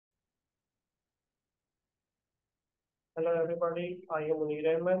Hello everybody, I am Munir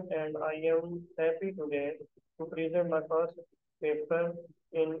Ahmad and I am happy today to present my first paper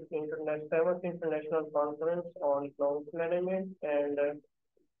in 7th International Conference on Economic Management and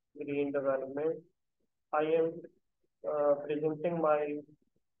Green Development. I am presenting my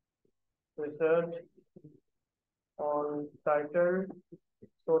research on titled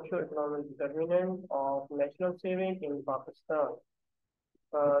Socio-Economic Determinants of National Saving in Pakistan.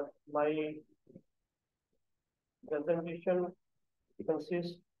 My presentation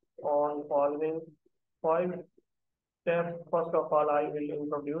consists on following five steps. First of all, I will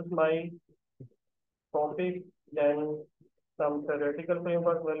introduce my topic, then some theoretical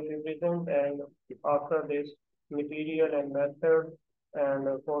framework will be present, and after this, material and method, and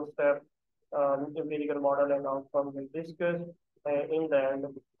fourth step, empirical model and outcome will discuss. And in the end,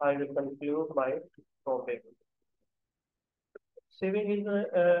 I will conclude my topic. Saving is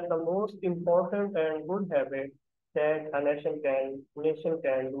the most important and good habit that a nation can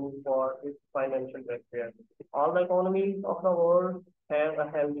do for its financial welfare. All the economies of the world have a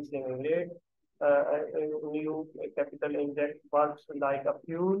healthy saving rate. A new capital inject works like a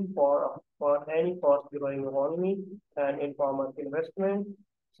fuel for any fast-growing economy and in form of investment.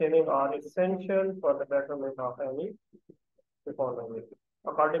 Saving are essential for the betterment of any economy.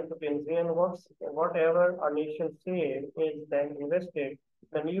 According to Keynesian works, whatever a nation saves is then invested.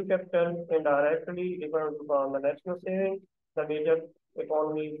 The new capital indirectly depends upon the national savings. The major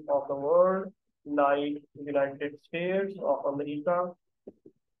economies of the world, like United States of America,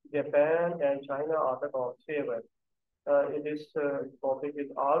 Japan, and China, are the top savers. This topic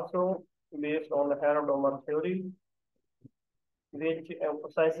is also based on the Harrod theory, which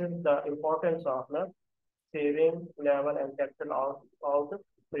emphasizes the importance of the saving level and capital out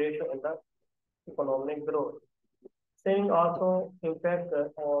ratio in the economic growth. Saving also impacts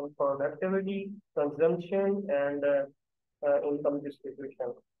on productivity, consumption, and income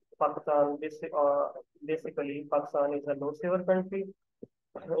distribution. Basically, Pakistan is a low saver country.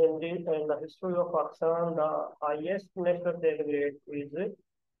 In the history of Pakistan, the highest national saving rate is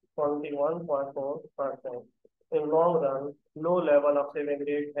 21.4%. In long run, low level of saving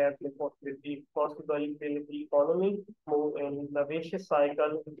rate has been possible if the economy move in the vicious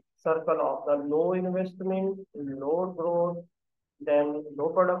circle of the low investment, low growth, then low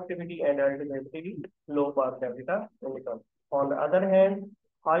productivity, and ultimately low per capita income. On the other hand,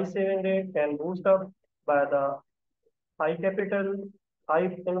 high saving rate can boost up by the high capital,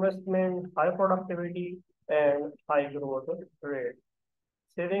 high investment, high productivity, and high growth rate.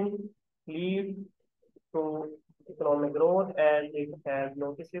 Saving lead to economic growth and it has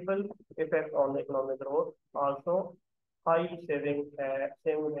noticeable effect on the economic growth. Also, high saving had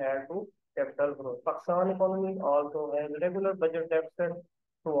to capital growth. Pakistan economy also has regular budget deficit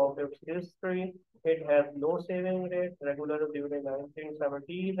throughout its history. It has low saving rate. Regular during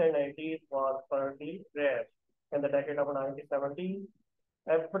 1970s and 80s was fairly rare. In the decade of 1970s,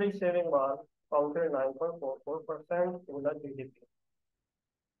 every saving was counted 9.44% in the GDP.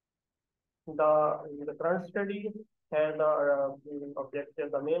 The current study has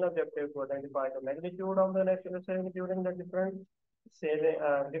the main objective to identify the magnitude of the national saving during the different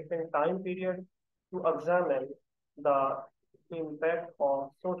time periods to examine the impact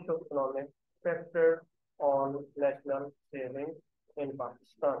of socio-economic factors on national saving in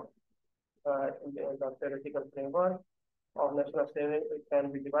Pakistan. In the theoretical framework of national saving, it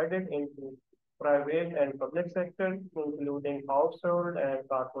can be divided into private and public sector, including household and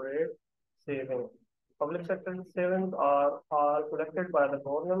corporate savings. Public sector savings are collected by the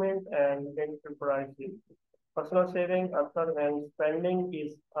government and enterprises. Personal saving occur when spending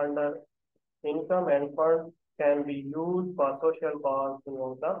is under income and funds can be used for social cause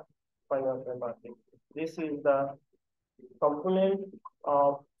throughout the financial market. This is the component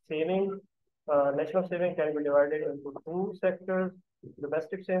of saving. National saving can be divided into two sectors: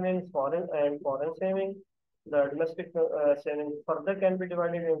 domestic savings, foreign saving. The domestic saving further can be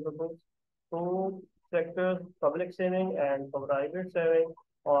divided into two sectors: public saving and private saving,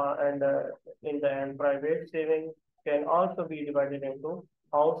 and in the end, private saving can also be divided into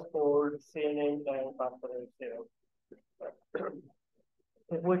household saving and corporate saving.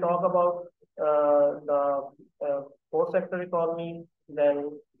 If we talk about the fourth sector economy,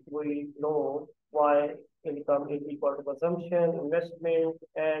 then we know why income is equal to consumption, investment,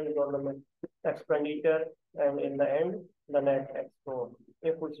 and government expenditure, and in the end, the net export.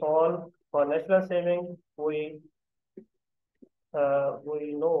 If we solve for national saving, we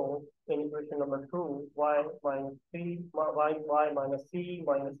know in equation number two, y minus c, y minus c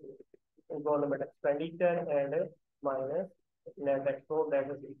minus government expenditure and minus net export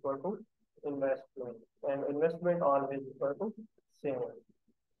that is equal to investment. And investment always equal to saving.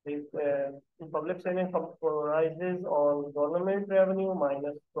 Public saving comprises on government revenue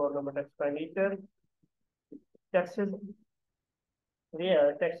minus government expenditure. Taxes,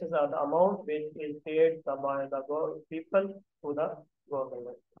 where taxes are the amount which is paid by the people to the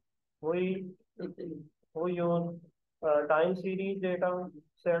government. We we use time series data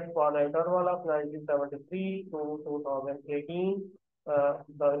set for the interval of 1973 to 2018.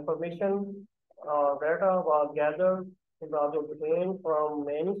 The information data was gathered was obtained from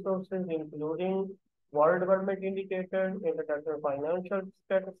many sources, including World Development Indicator, International Financial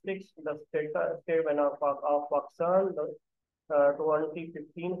Statistics, the State Bank of Pakistan, the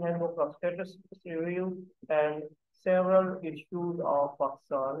 2015 Handbook of Statistics Review, and several issues of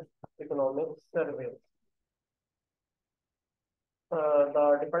Pakistan economic survey.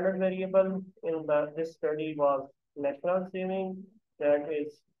 The dependent variable in this study was national saving, that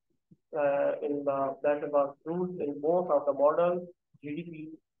is that was used in both of the models. GDP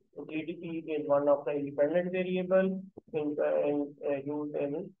GDP is one of the independent variable used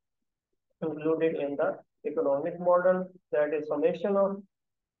in included in the economic model, that is summation of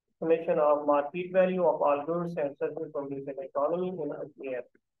market value of all goods and services produced in the economy in a year.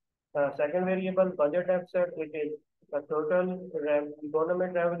 Second variable, budget deficit, it is the total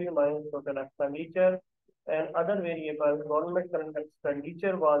government revenue minus total expenditure. And other variable, government current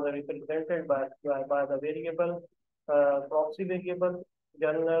expenditure was represented by the variable, proxy variable,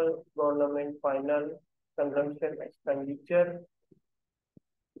 general government final consumption expenditure.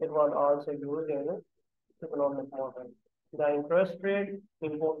 It was also used in economic model. The interest rate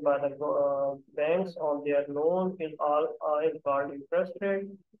imposed by the banks on their loan is called interest rate.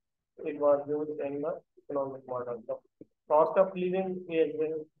 It was used in the economic model. The cost of living is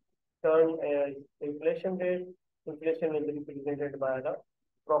termed as inflation rate. Inflation is represented by the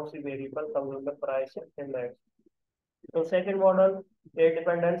proxy variable consumer price index. In second model, age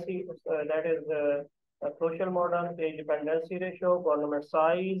dependency, that is a social model, age dependency ratio, government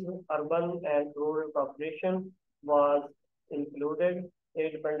size, urban and rural population was included.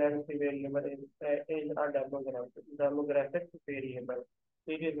 Age dependency variable is a demographic variable.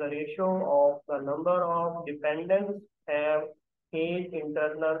 It is the ratio of the number of dependents have age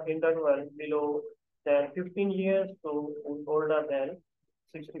interval below than 15 years to older than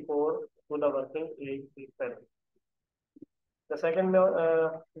 64 to the working age people. The second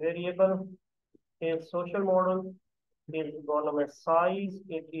variable is social model, is government size.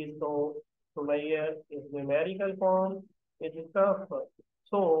 It is to measure its numerical form. It is tough.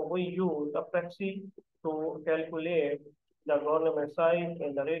 So we use a proxy to calculate the government size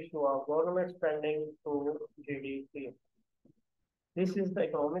and the ratio of government spending to GDP. This is the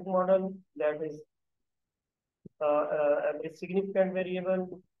economic model that is a significant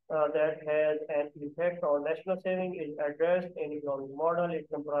variable that has an effect on national saving is addressed in economic model. It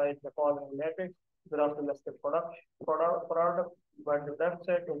comprises the following metrics: gross domestic product, budget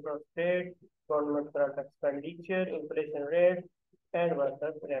deficit, interest rate, government current expenditure, inflation rate, and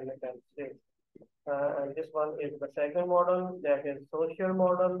versus remittances. And this one is the second model, that is social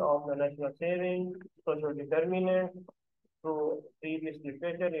model of the national saving, social determinants. Through previous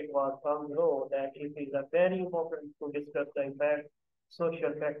literature, it was found below that it is very important to discuss the impact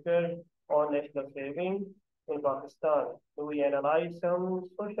social factors on national saving in Pakistan. So we analyze some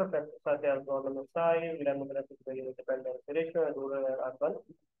social factors such as government size, demographic dependence ratio, and rural and urban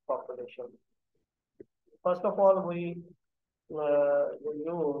population. First of all, we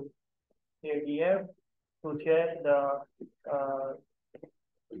use ADF to check the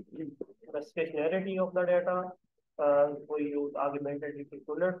stationarity of the data. We use augmented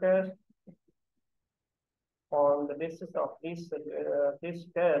reticular test. On the basis of this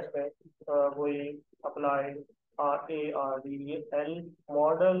test, we applied ARDL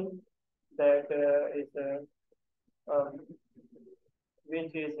model that is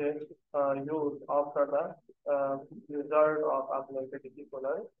which is used after the result of augmented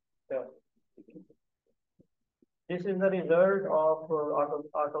reticular test. This is the result of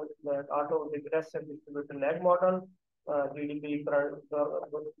auto-regressive distributed lag model, GDP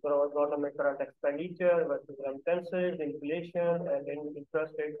government current expenditure versus remittances, inflation, and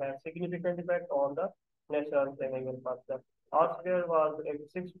interest rate has significant effect on the national saving in Pakistan. Asghar was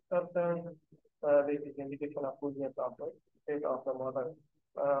 86%, which is indication of goodness of the state of the model.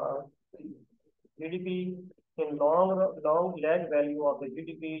 GDP in long lag value of the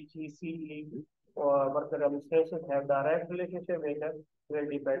GDP, GCE, worker remittances have direct relationship with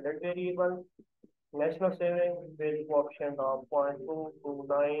dependent variable. National saving with coefficient of 0.2 to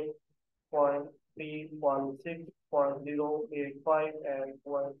 9.316 0.085 and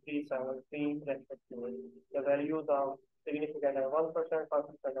 0.373 respectively. The values are significant at 1%, 5%,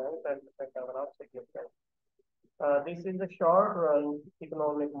 and 10% are not significant. This is the short-run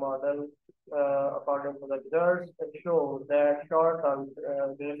economic model. According to the results, it shows that short-term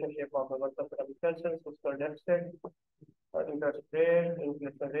relationship of the work capital expenses, fiscal deficit, interest rate,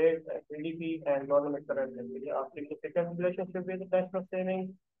 inflation rate, GDP, and government current liability are significant relationship with national savings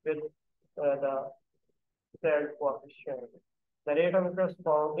with the said coefficient. The rate of interest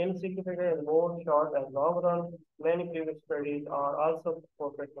found insignificant in both short and long run. Many previous studies are also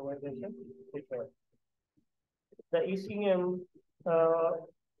corporate normalization required. The ECM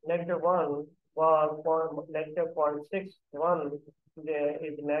 -1 was negative 0.61. There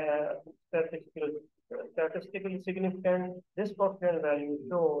is statistically significant. This coefficient value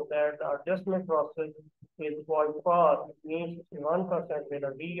shows that the adjustment process is quite fast. It means 1%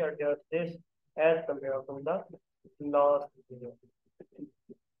 will readjust this as compared to the last year.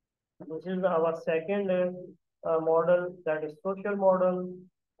 This is our second model, that is social model.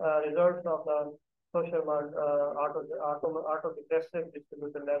 Results of the social model, auto-degressive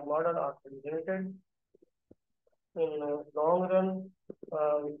distributed lag model are presented. In long run,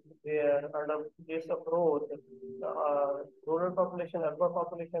 where under this approach, rural population, urban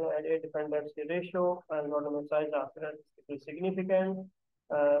population, and aid dependency ratio and government size are statistically significant.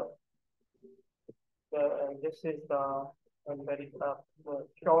 And this is the very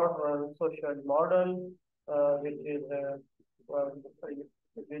short run social model, which is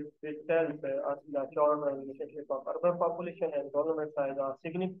which tells us the short run relationship of urban population and government size are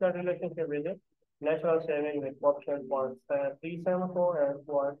significant relationship with it. National saving with option 0.374 and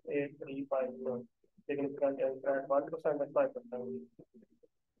 0.835, significant and 1% and 5%.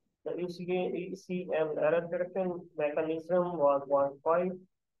 The ECM error correction mechanism was 1.5,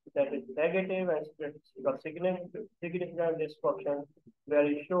 that is negative, and statistical significant disruption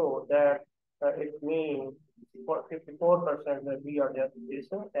very show that it means 54% that we are just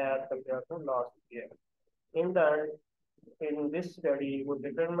as compared to last year. In this study, would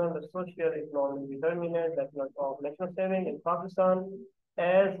determine the socio-economic determinant of national saving in Pakistan.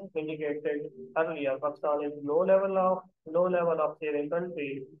 As indicated earlier, Pakistan is low level of saving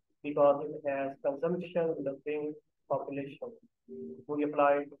country because it has consumption-loving population. We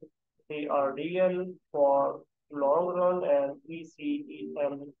applied ARDL for long run and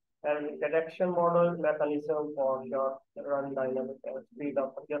ECEM and correction model mechanism for short run dynamic and speed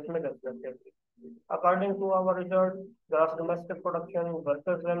of adjustment respectively. According to our result, gross domestic production,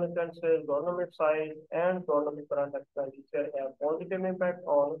 workers' remittances, government size, and government current expenditure have positive impact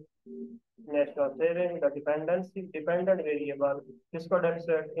on national saving. The dependent variable, fiscal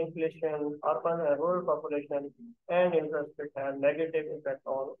deficit, inflation, urban and rural population, and interest rate have negative impact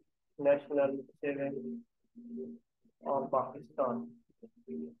on national saving on Pakistan.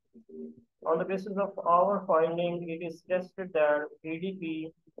 On the basis of our finding, it is suggested that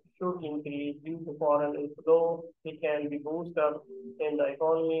GDP should increase due to foreign inflow. It can be boosted up in the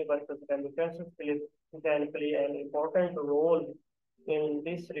economy, but remittances can play an important role in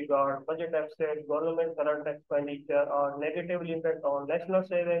this regard. Budget deficit, government current expenditure are negatively impact on national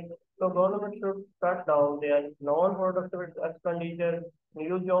savings. So government should cut down their non-productive expenditure.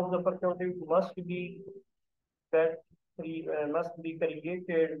 New jobs opportunity must be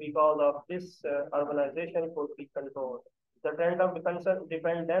created because of this urbanization could be controlled. The trend of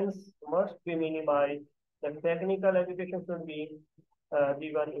dependence must be minimized. The technical education should be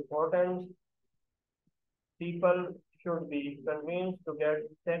given importance. People should be convinced to get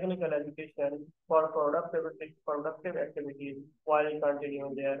technical education for productive activities while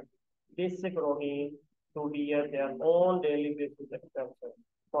continuing their basic routine to deal their own daily basis expenses.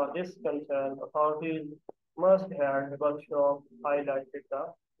 For this concern, authorities must have workshop highlighted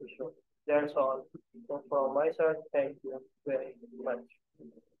the issue. That's all. So from my side, thank you very much.